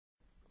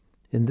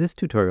In this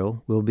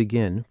tutorial, we'll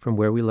begin from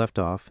where we left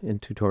off in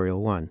Tutorial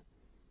 1.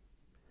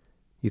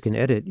 You can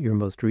edit your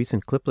most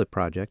recent cliplet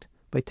project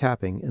by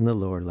tapping in the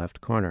lower left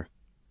corner.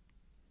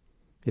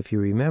 If you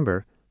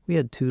remember, we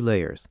had two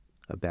layers,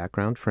 a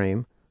background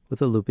frame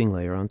with a looping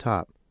layer on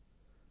top.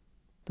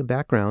 The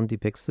background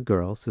depicts the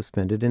girl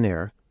suspended in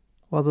air,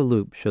 while the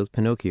loop shows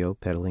Pinocchio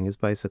pedaling his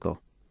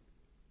bicycle.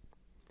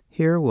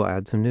 Here we'll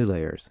add some new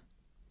layers.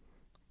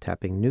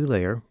 Tapping New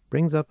Layer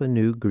brings up a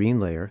new green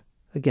layer,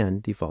 again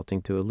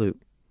defaulting to a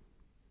loop.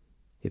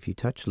 If you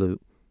touch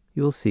Loop,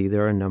 you will see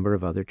there are a number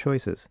of other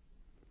choices.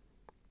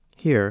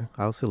 Here,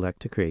 I'll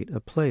select to create a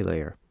play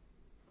layer.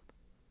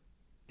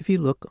 If you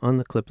look on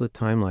the cliplet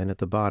timeline at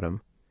the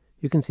bottom,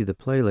 you can see the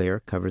play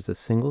layer covers a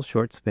single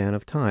short span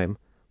of time,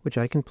 which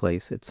I can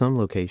place at some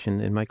location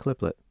in my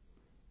cliplet.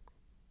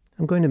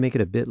 I'm going to make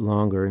it a bit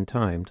longer in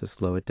time to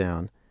slow it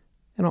down,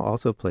 and I'll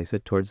also place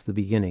it towards the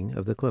beginning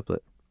of the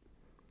cliplet.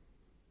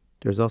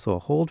 There's also a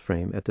hold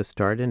frame at the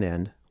start and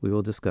end we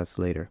will discuss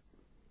later.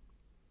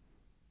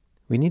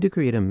 We need to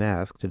create a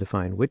mask to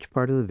define which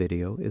part of the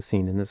video is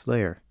seen in this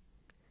layer.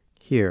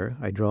 Here,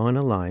 I draw in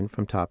a line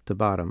from top to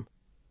bottom.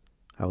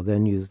 I will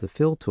then use the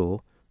Fill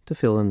tool to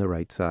fill in the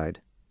right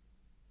side.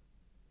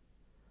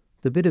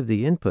 The bit of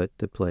the input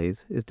that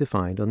plays is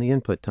defined on the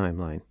input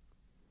timeline.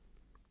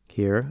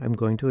 Here, I'm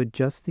going to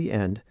adjust the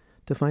end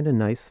to find a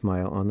nice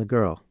smile on the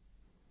girl.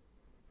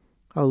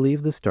 I'll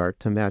leave the start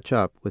to match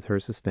up with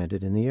her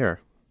suspended in the air.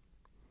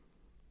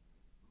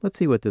 Let's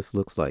see what this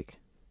looks like.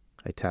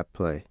 I tap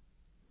play.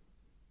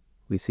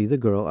 We see the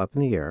girl up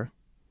in the air.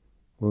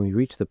 When we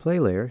reach the play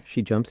layer,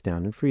 she jumps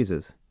down and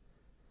freezes.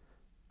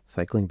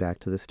 Cycling back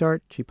to the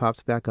start, she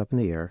pops back up in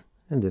the air,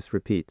 and this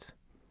repeats.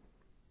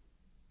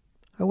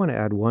 I want to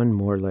add one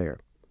more layer.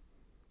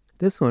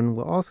 This one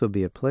will also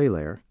be a play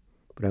layer,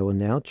 but I will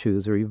now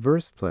choose a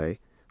reverse play,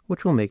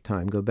 which will make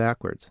time go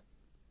backwards.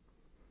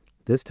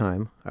 This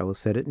time, I will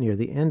set it near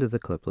the end of the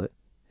cliplet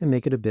and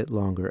make it a bit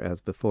longer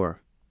as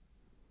before.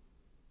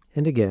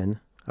 And again,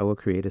 I will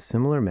create a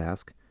similar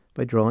mask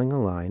by drawing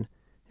a line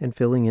and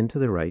filling in to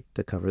the right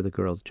to cover the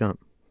girl's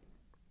jump.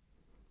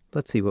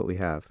 Let's see what we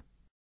have.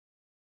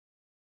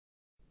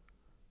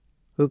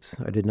 Oops,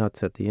 I did not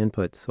set the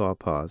input, so I'll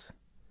pause.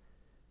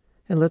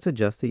 And let's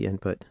adjust the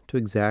input to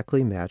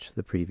exactly match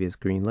the previous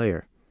green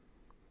layer.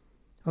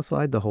 I'll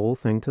slide the whole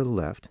thing to the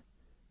left,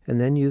 and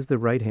then use the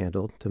right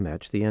handle to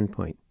match the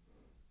endpoint.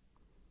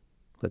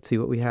 Let's see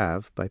what we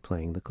have by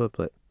playing the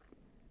cliplet.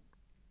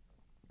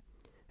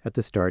 At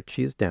the start,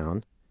 she is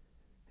down,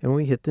 and when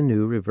we hit the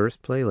new reverse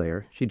play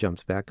layer, she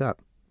jumps back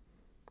up.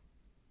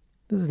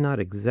 This is not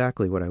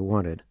exactly what I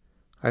wanted.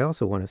 I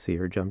also want to see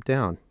her jump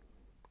down.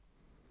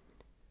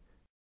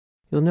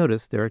 You'll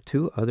notice there are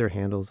two other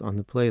handles on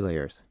the play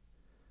layers.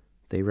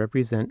 They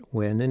represent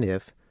when and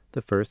if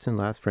the first and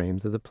last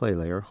frames of the play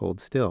layer hold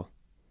still.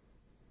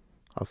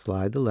 I'll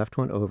slide the left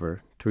one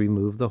over to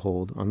remove the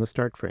hold on the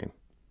start frame.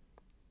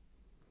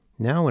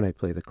 Now when I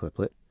play the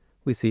cliplet,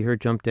 we see her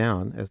jump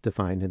down as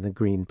defined in the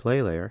green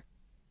play layer,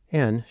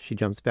 and she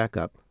jumps back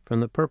up from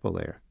the purple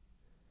layer.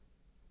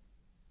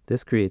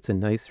 This creates a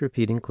nice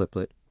repeating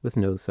cliplet with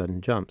no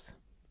sudden jumps.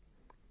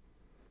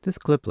 This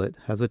cliplet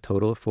has a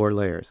total of 4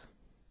 layers.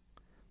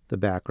 The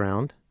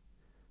background,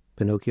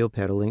 Pinocchio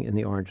pedaling in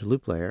the orange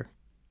loop layer,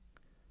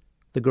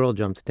 the girl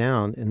jumps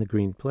down in the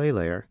green play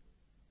layer,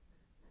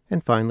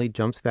 and finally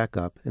jumps back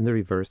up in the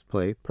reverse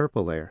play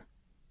purple layer.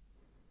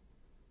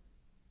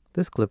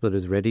 This cliplet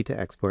is ready to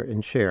export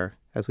and share,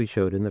 as we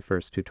showed in the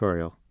first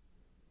tutorial.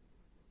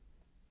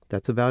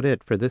 That's about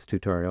it for this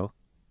tutorial.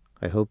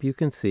 I hope you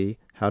can see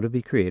how to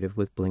be creative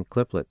with BLINK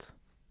Cliplets.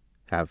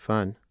 Have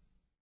fun!